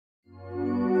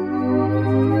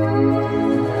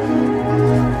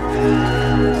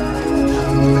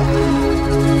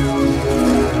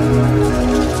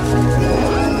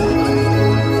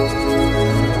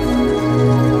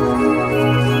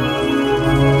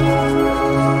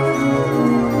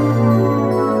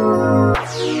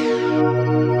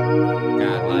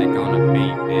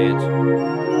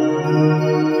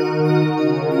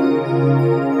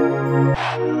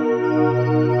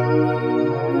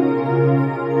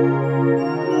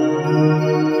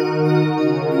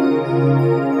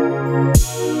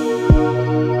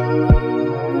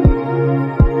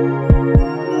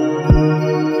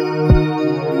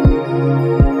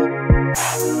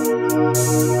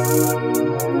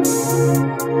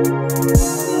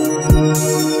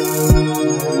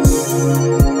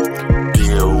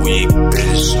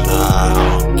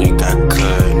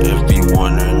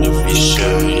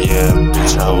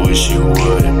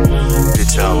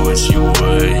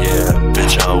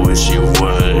wish you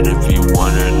would. If you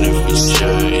wondering if you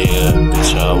should, yeah,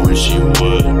 bitch, I wish you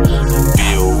would. Be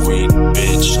a weak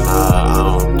bitch, nah,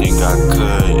 I don't think I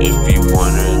could. If you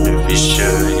wondering if you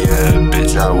should, yeah,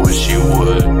 bitch, I wish you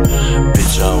would.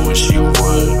 Bitch, I wish you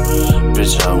would.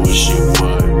 Bitch, I wish you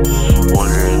would.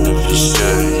 Wondering if you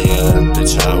should, yeah,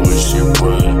 bitch, I wish you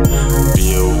would. Be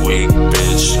a weak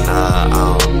bitch, nah,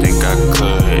 I don't think I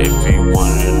could. If you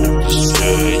wondering if you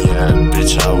should, yeah,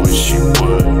 bitch, I wish you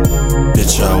would.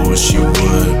 Bitch, I wish you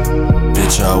would.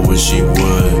 Bitch, I wish you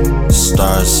would.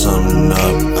 Start something up,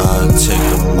 I'll take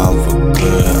him out for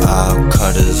good. I'll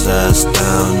cut his ass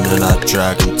down, then I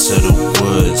drag him to the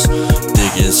woods.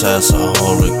 Dig his ass a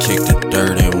hole and kick the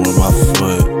dirt in with my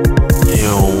foot. He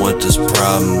don't want this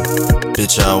problem,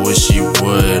 bitch, I wish he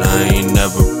would. I ain't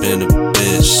never been a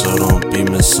bitch, so don't be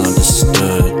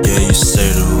misunderstood. Yeah, you say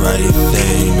the right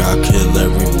thing, I kill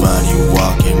everybody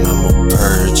walking. I'm a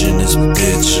purge in this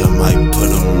bitch, I might put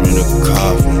him in a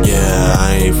coffin. Yeah,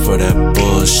 I ain't for that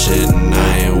bullshit, and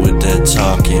I ain't with that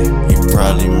talking. He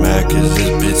probably mad cause this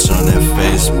bitch on that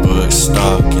Facebook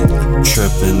stalking.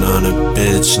 Tripping on a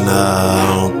bitch, nah,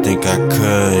 I don't think I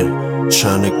could.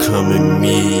 Tryna come at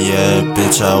me, yeah,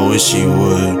 bitch, I wish he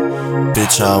would.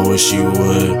 Bitch, I wish you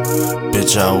would.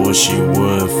 Bitch, I wish you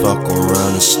would. Fuck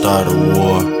around and start a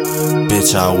war.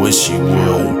 Bitch, I wish you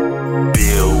would. Be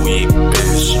a weak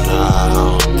bitch, nah, I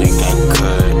don't think I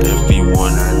could. If you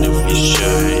wondering if you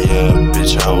should, yeah,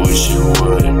 bitch, I wish you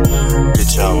would.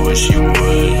 Bitch, I wish you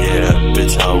would, yeah,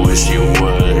 bitch, I wish you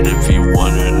would. If you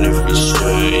wondering if you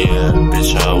should, yeah,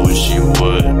 bitch, I wish you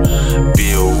would.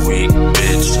 Be a weak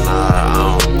bitch, nah,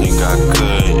 I don't think I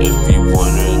could. If you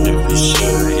wondering if you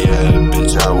should, yeah,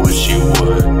 bitch, I wish you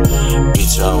would.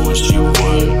 Bitch, I wish you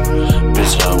would.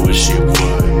 Bitch, I wish you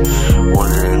would.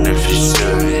 Wondering if you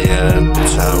should, yeah,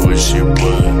 bitch, I wish you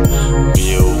would. Be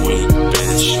a weak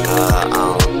bitch, nah,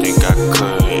 I don't think I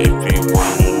could. If you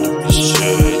wondering if you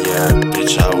should, yeah,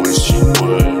 bitch, I wish you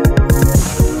would.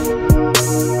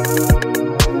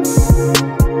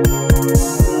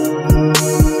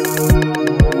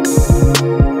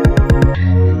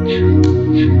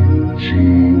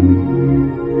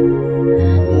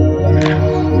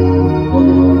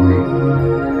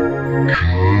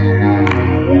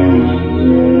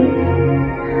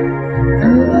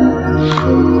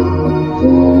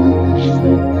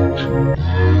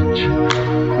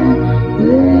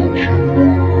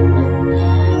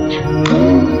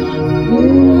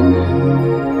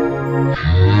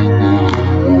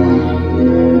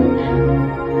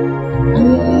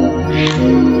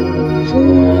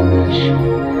 Thank you.